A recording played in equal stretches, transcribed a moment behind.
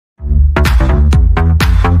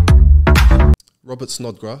Robert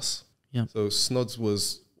Snodgrass. Yeah. So Snods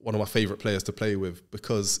was one of my favourite players to play with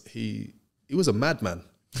because he was a madman.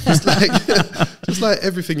 Just like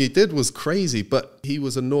everything he did was crazy, but he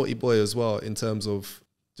was a naughty boy as well in terms of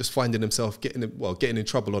just finding himself getting in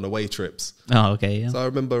trouble on away trips. Oh, okay. Yeah. So I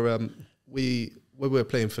remember when we were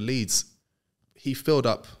playing for Leeds, he filled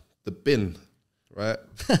up the bin, right,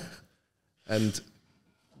 and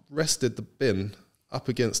rested the bin up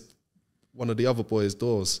against one of the other boys'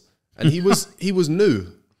 doors, and he was new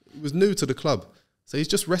to the club, so he's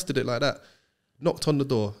just rested it like that, knocked on the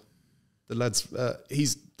door. The lads,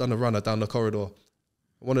 he's done a runner down the corridor.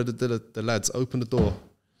 One of the lads opened the door.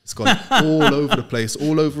 It's gone all over the place,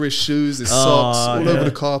 all over his shoes, his socks, all over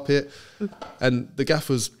the carpet. And the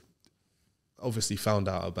gaffers obviously found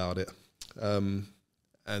out about it.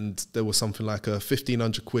 And there was something like a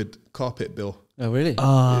 1,500 quid carpet bill. Oh, really?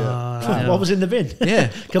 Yeah. What was in the bin? Yeah.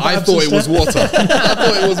 I thought it was water.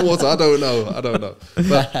 I don't know.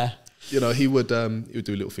 But, you know, he would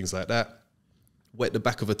do little things like that. Wet the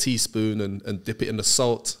back of a teaspoon and dip it in the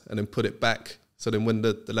salt and then put it back. So then when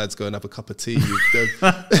the lads go and have a cup of tea, he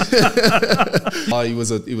was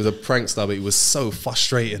a prankster, but he was so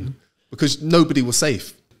frustrating because nobody was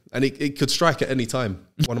safe and it could strike at any time.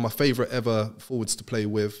 One of my favourite ever forwards to play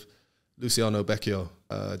with, Luciano Becchio,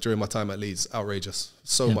 during my time at Leeds, outrageous.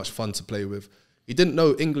 So much fun to play with. He didn't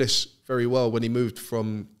know English very well when he moved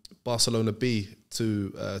from Barcelona B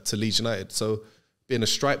to Leeds United. So being a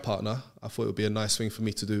strike partner, I thought it would be a nice thing for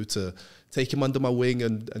me to do, to take him under my wing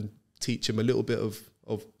and teach him a little bit of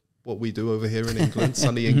what we do over here in England,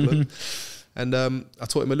 sunny England. And I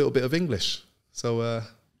taught him a little bit of English. So,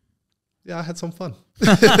 yeah, I had some fun.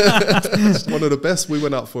 One of the best, we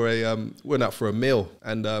went out for a meal.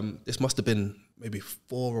 And this must have been maybe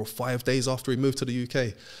 4 or 5 days after he moved to the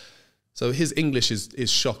UK. So his English is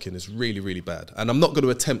shocking, it's really, really bad. And I'm not going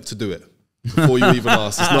to attempt to do it. Before you even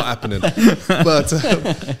ask, it's not happening. But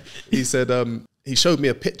he said he showed me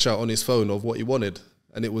a picture on his phone of what he wanted,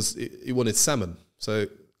 and he wanted salmon. So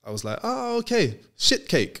I was like, oh, okay, shit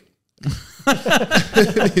cake.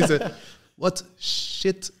 He said, what,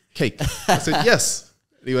 shit cake? I said, yes.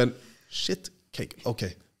 And he went, shit cake.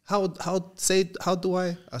 Okay. How do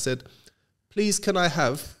I? I said, please can I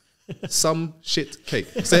have some shit cake?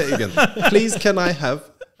 Say it again. Please can I have?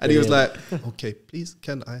 And he was like, okay, please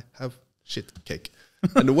can I have shit cake?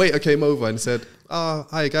 And the waiter came over and said,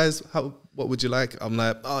 hi guys, what would you like? I'm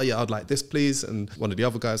like, oh yeah, I'd like this please. And one of the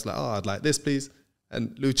other guys like, oh, I'd like this please.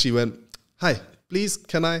 And Lucci went, hi, please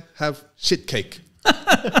can I have shit cake?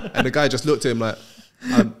 And the guy just looked at him like,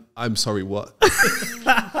 I'm sorry, what?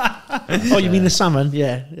 Oh, you mean the salmon?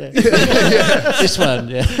 Yeah. This one,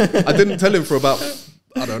 yeah. I didn't tell him for about,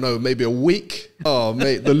 I don't know, maybe a week. Oh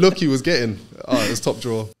mate, the look he was getting, it was top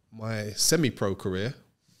drawer. My semi-pro career,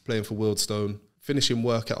 playing for Wealdstone, finishing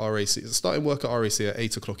work at RAC, starting work at RAC at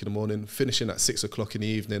 8 o'clock in the morning, finishing at 6 o'clock in the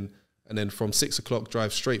evening, and then from 6 o'clock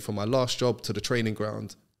drive straight from my last job to the training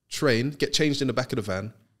ground, train, get changed in the back of the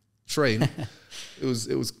van, train. It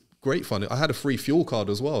was great fun. I had a free fuel card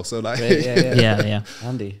as well, so like yeah.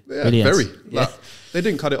 Handy. Yeah, Brilliant. very. Like, they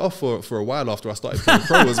didn't cut it off for a while after I started playing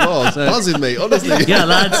pro as well. I was buzzing, mate, honestly. Yeah,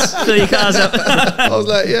 lads, fill your cars up. I was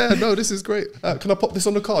like, yeah, no, this is great. Can I pop this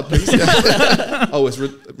on the card, please? Yeah. Oh, it's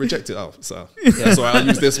rejected. Oh, so that's all right, I'll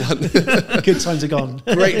use this one. Good times are gone.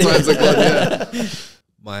 Great times are gone, yeah.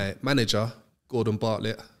 My manager, Gordon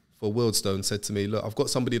Bartlett, for Wealdstone, said to me, look, I've got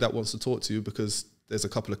somebody that wants to talk to you because there's a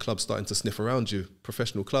couple of clubs starting to sniff around you,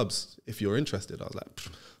 professional clubs, if you're interested. I was like,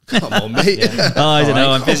 come on, mate. Yeah. Oh, I don't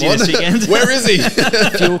know, I'm busy this weekend. Where is he?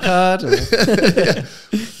 Fuel card? Yeah.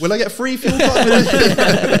 Will I get free fuel card?